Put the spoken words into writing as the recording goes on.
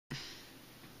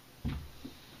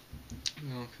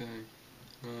Okay.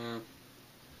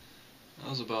 That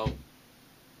was about.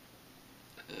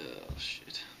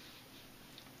 Shit.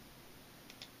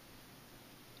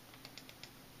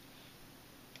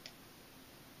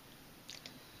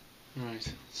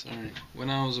 Right, sorry. When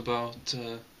I was about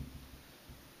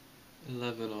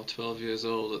 11 or 12 years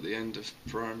old at the end of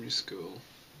primary school,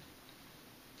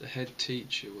 the head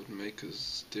teacher would make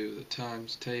us do the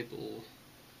times table,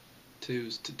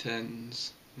 2s to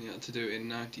 10s, and you had to do it in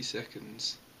 90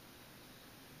 seconds.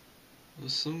 I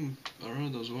remember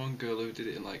there was one girl who did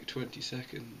it in like 20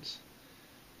 seconds,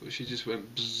 but she just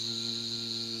went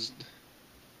bzzzt.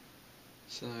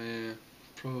 So yeah,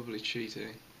 probably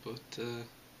cheating, but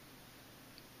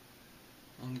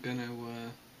I'm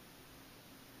gonna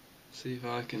see if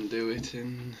I can do it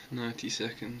in 90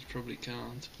 seconds. Probably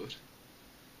can't, but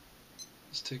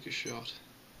let's take a shot.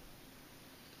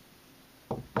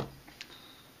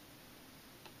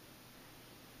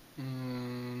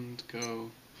 And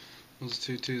go. 1s,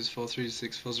 2, 2s, 4, 3,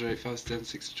 6, 4s, 8, 5s, 10,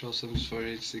 6, 12, 7s, 4,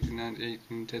 8, 6, 9, 8,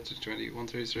 10, 20, 1,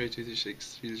 3, 3, 2, 3,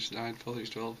 6, 3, 9, 4, 3,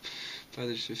 12, 5,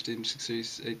 3, 15, 6, 3,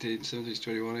 18, 7, 3,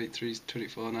 21, 8, 3,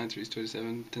 24, 9, 3,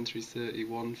 27, 10, 3, 30,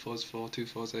 1, 4s, 4, 2,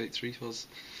 4s, 8, 3, 4s,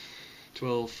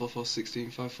 12, 4, 4s, 16,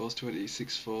 5, 4s, 20,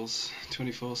 6, 4s,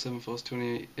 24, 7, 4s,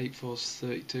 28, 8, 4s,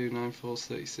 32, 9, 4s,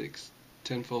 36,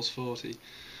 10, 4s, 40,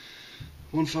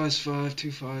 1, 5s, 5,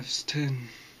 2, 5s, 10,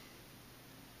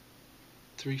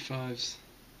 3, 5s,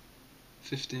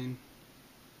 15,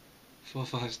 4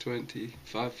 5s 20,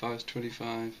 5 5s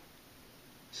 25,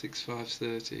 6 5s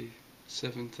 30,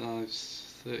 7 5s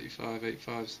 35, 8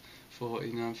 5s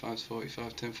 40, 9 5s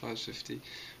 45, 10 5s 50,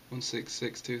 1 6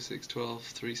 6 2 6 12,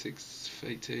 3 6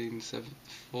 18, 7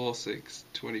 4 6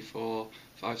 24,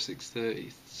 5 6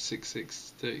 30, 6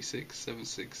 6 36, 7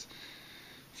 6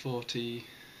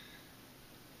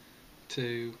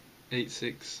 42, 8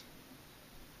 6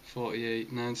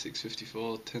 48, 9 6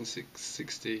 54, 10 6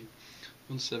 60,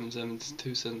 1 7 7s,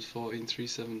 2 7s 14, 3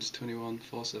 7s 21,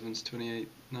 4 7s 28,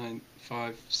 9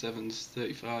 5 7s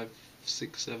 35,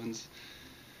 6 7s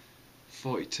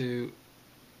 42,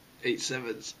 8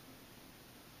 7s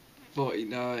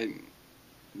 49,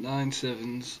 9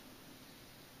 7s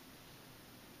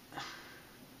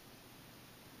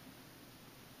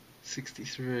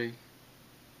 63.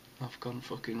 I've gone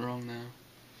fucking wrong now.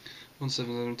 1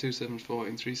 7 7, 2 7s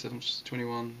 14, 3 7s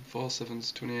 21, 4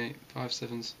 7s 28, 5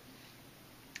 7s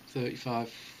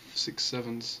 35, 6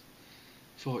 7s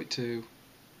 42,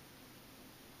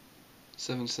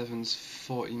 7 7s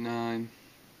 49,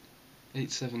 8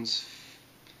 7s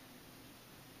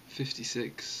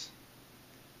 56,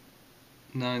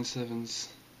 9 7s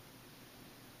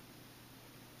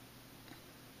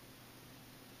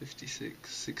 56,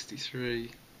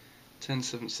 63, 10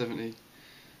 7 70.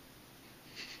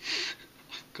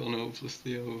 I've gone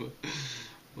hopelessly over.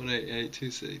 1 8 8,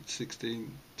 2 6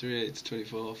 16, 3 8s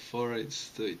 24, 4 8s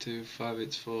 32, 5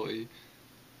 8s 40,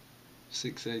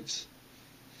 6 8s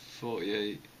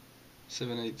 48,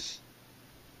 7 8s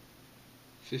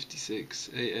 56,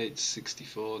 8 8s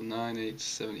 64, 9 8s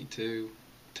 72,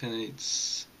 10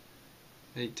 8s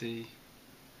 80,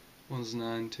 1's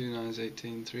 9, 2 9s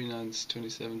 18, 3 9s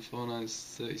 27, 4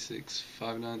 9s 36,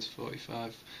 5 9s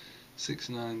 45, 6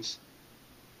 9s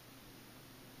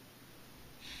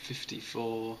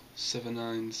 54, 7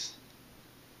 9s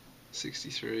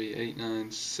 63, 8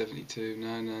 9s 72,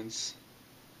 9 9s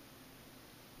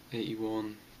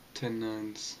 81, 10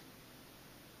 9s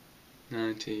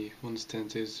 90, 1's 10,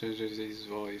 2's 2's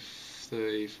 40,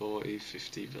 30, 40,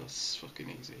 50, that's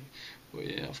fucking easy. But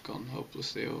yeah, I've gone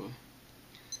hopelessly over.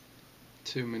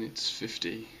 2 minutes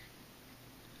 50.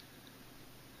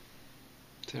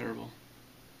 Terrible.